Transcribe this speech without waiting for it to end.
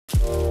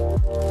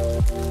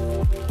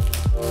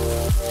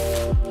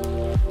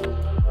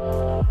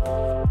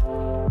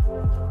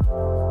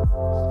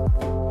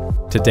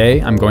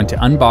Today I'm going to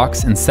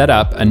unbox and set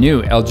up a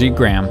new LG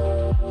Gram.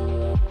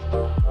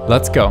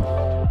 Let's go.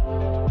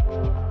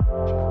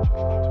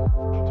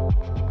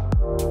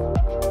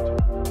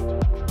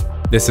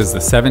 This is the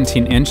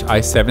 17-inch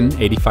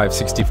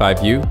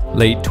i7-8565U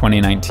late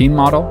 2019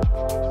 model.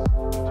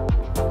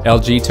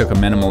 LG took a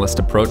minimalist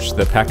approach to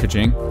the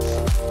packaging.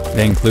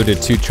 They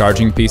included 2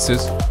 charging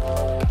pieces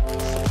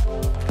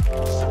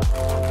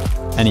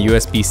and a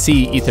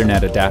USB-C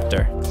Ethernet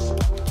adapter.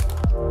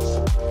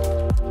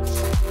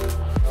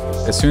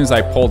 As soon as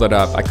I pulled it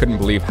up, I couldn't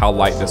believe how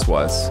light this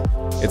was.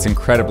 It's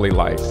incredibly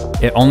light.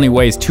 It only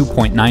weighs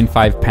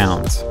 2.95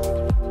 pounds.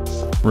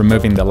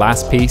 Removing the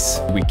last piece,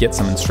 we get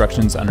some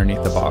instructions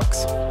underneath the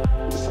box.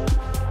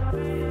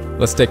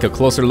 Let's take a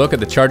closer look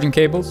at the charging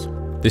cables.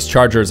 This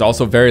charger is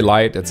also very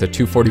light. It's a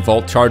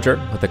 240-volt charger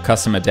with a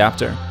custom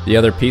adapter. The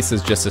other piece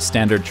is just a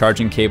standard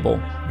charging cable.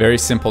 Very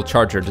simple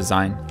charger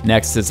design.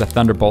 Next is a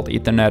Thunderbolt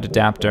Ethernet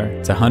adapter.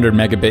 It's a 100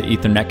 megabit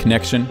Ethernet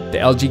connection. The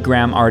LG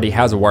Gram already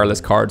has a wireless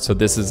card, so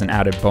this is an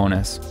added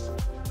bonus.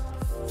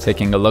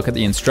 Taking a look at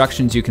the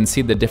instructions, you can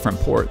see the different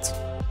ports.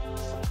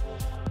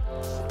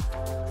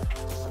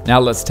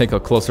 Now let's take a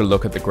closer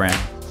look at the Gram.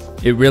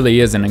 It really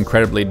is an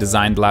incredibly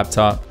designed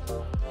laptop.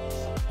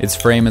 Its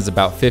frame is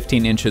about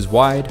 15 inches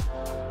wide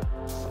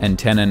and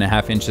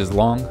 10.5 inches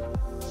long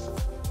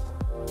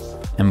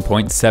and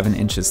 0.7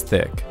 inches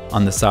thick.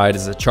 On the side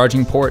is a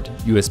charging port,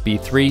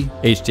 USB 3,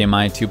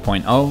 HDMI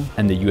 2.0,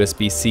 and the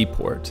USB-C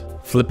port.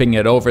 Flipping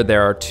it over,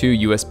 there are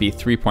 2 USB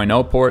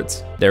 3.0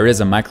 ports. There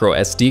is a micro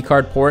SD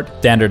card port.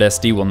 Standard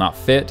SD will not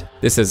fit.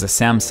 This is a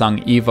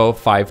Samsung Evo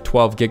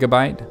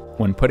 512GB.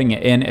 When putting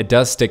it in, it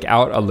does stick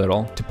out a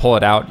little. To pull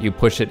it out, you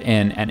push it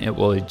in and it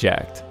will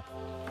eject.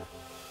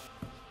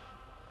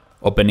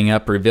 Opening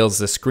up reveals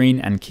the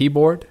screen and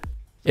keyboard.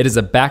 It is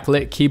a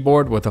backlit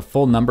keyboard with a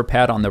full number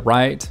pad on the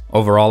right.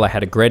 Overall, I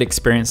had a great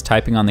experience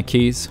typing on the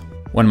keys.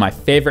 One of my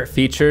favorite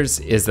features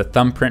is the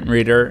thumbprint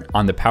reader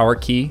on the power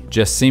key.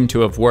 Just seemed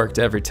to have worked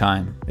every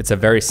time. It's a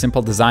very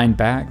simple design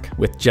back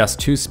with just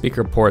 2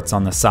 speaker ports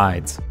on the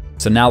sides.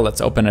 So now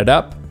let's open it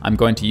up. I'm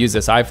going to use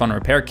this iPhone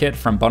repair kit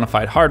from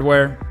Bonafide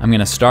Hardware. I'm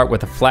going to start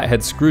with a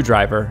flathead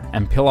screwdriver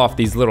and peel off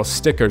these little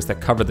stickers that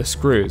cover the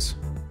screws.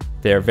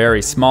 They are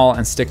very small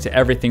and stick to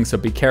everything, so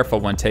be careful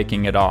when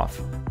taking it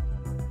off.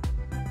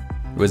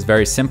 It was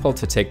very simple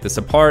to take this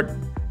apart.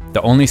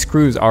 The only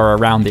screws are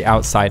around the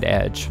outside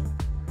edge.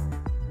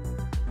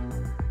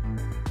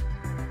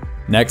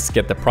 Next,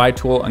 get the pry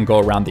tool and go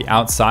around the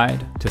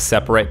outside to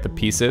separate the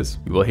pieces.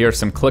 You will hear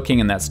some clicking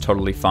and that's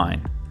totally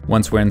fine.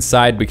 Once we're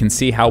inside, we can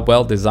see how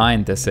well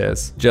designed this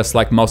is. Just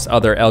like most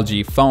other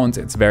LG phones,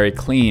 it's very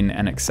clean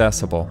and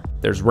accessible.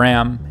 There's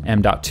RAM,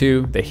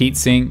 M.2, the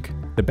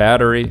heatsink, the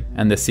battery,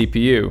 and the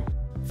CPU.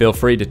 Feel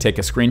free to take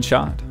a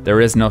screenshot. There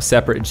is no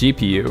separate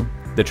GPU.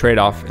 The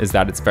trade-off is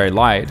that it's very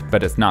light,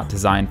 but it's not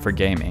designed for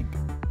gaming.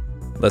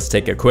 Let's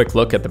take a quick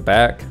look at the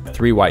back.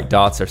 3 white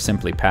dots are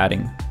simply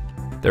padding.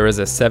 There is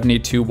a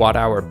 72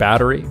 watt-hour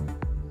battery,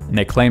 and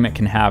they claim it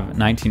can have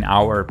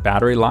 19-hour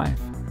battery life.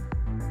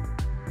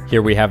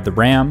 Here we have the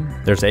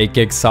RAM. There's 8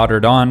 gigs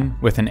soldered on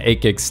with an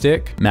 8 gig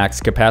stick. Max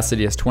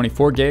capacity is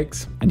 24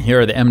 gigs. And here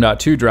are the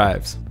M.2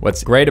 drives.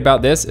 What's great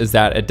about this is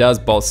that it does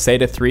both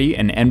SATA 3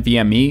 and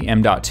NVMe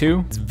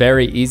M.2. It's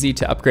very easy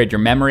to upgrade your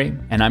memory,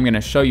 and I'm going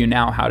to show you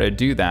now how to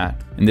do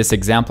that. In this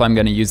example, I'm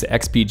going to use the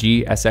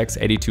XPG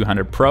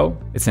SX8200 Pro.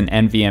 It's an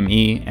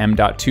NVMe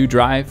M.2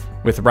 drive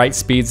with write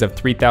speeds of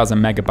 3000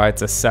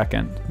 megabytes a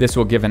second. This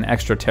will give an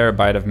extra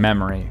terabyte of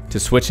memory. To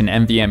switch an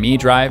NVMe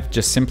drive,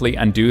 just simply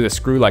undo the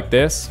screw like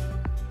this,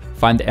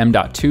 find the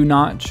M.2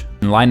 notch,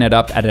 and line it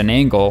up at an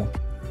angle,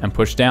 and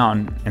push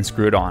down and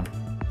screw it on.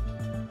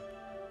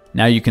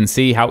 Now you can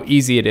see how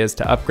easy it is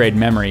to upgrade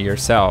memory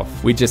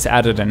yourself. We just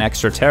added an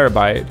extra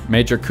terabyte.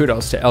 Major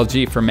kudos to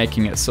LG for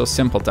making it so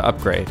simple to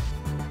upgrade.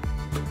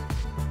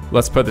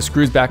 Let's put the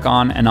screws back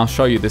on and I'll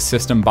show you the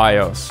system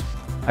BIOS.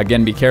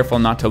 Again, be careful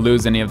not to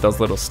lose any of those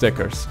little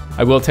stickers.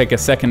 I will take a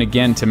second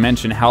again to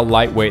mention how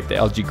lightweight the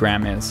LG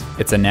Gram is.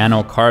 It's a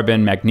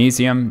nanocarbon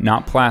magnesium,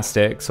 not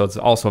plastic, so it's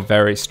also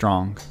very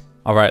strong.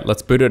 Alright,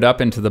 let's boot it up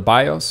into the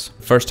BIOS.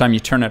 First time you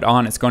turn it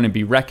on, it's going to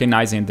be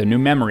recognizing the new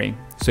memory.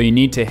 So you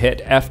need to hit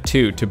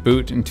F2 to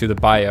boot into the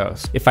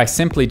BIOS. If I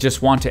simply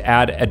just want to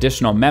add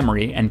additional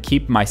memory and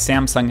keep my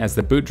Samsung as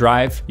the boot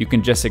drive, you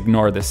can just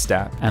ignore this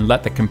step and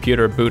let the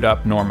computer boot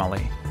up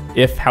normally.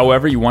 If,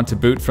 however, you want to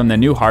boot from the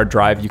new hard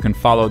drive, you can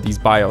follow these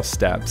BIOS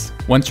steps.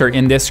 Once you're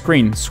in this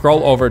screen,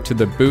 scroll over to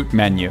the boot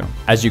menu.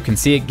 As you can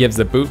see, it gives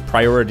the boot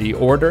priority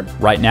order.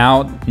 Right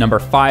now, number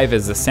 5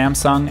 is the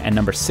Samsung and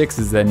number 6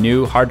 is the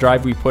new hard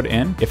drive we put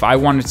in. If I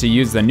wanted to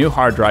use the new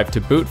hard drive to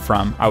boot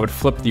from, I would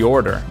flip the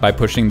order by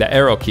pushing the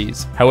arrow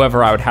keys.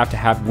 However, I would have to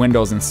have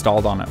Windows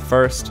installed on it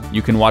first.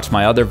 You can watch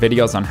my other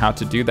videos on how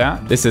to do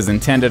that. This is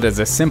intended as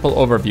a simple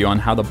overview on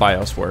how the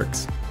BIOS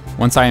works.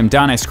 Once I am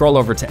done, I scroll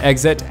over to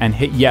exit and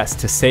hit yes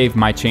to save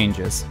my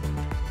changes.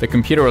 The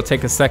computer will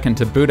take a second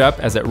to boot up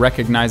as it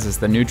recognizes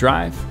the new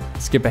drive.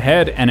 Skip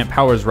ahead and it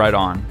powers right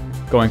on.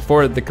 Going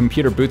forward, the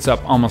computer boots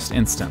up almost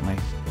instantly.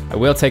 I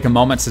will take a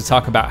moment to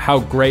talk about how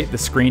great the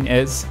screen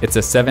is. It's a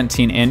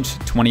 17-inch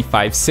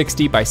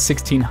 2560 by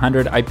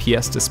 1600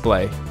 IPS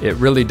display. It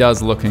really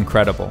does look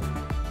incredible.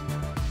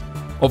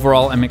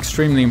 Overall, I'm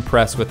extremely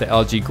impressed with the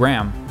LG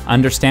Gram.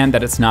 Understand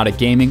that it's not a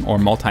gaming or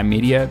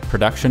multimedia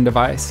production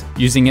device.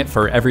 Using it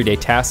for everyday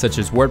tasks such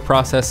as word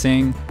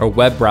processing or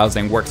web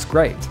browsing works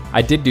great.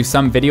 I did do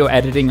some video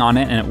editing on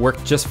it and it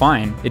worked just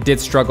fine. It did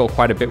struggle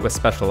quite a bit with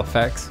special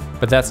effects,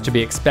 but that's to be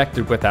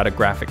expected without a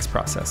graphics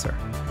processor.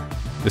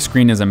 The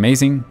screen is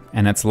amazing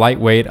and it's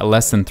lightweight at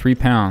less than 3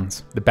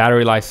 pounds. The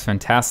battery life is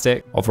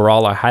fantastic.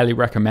 Overall, I highly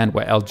recommend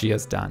what LG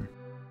has done.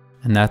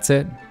 And that's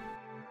it.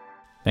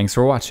 Thanks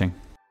for watching.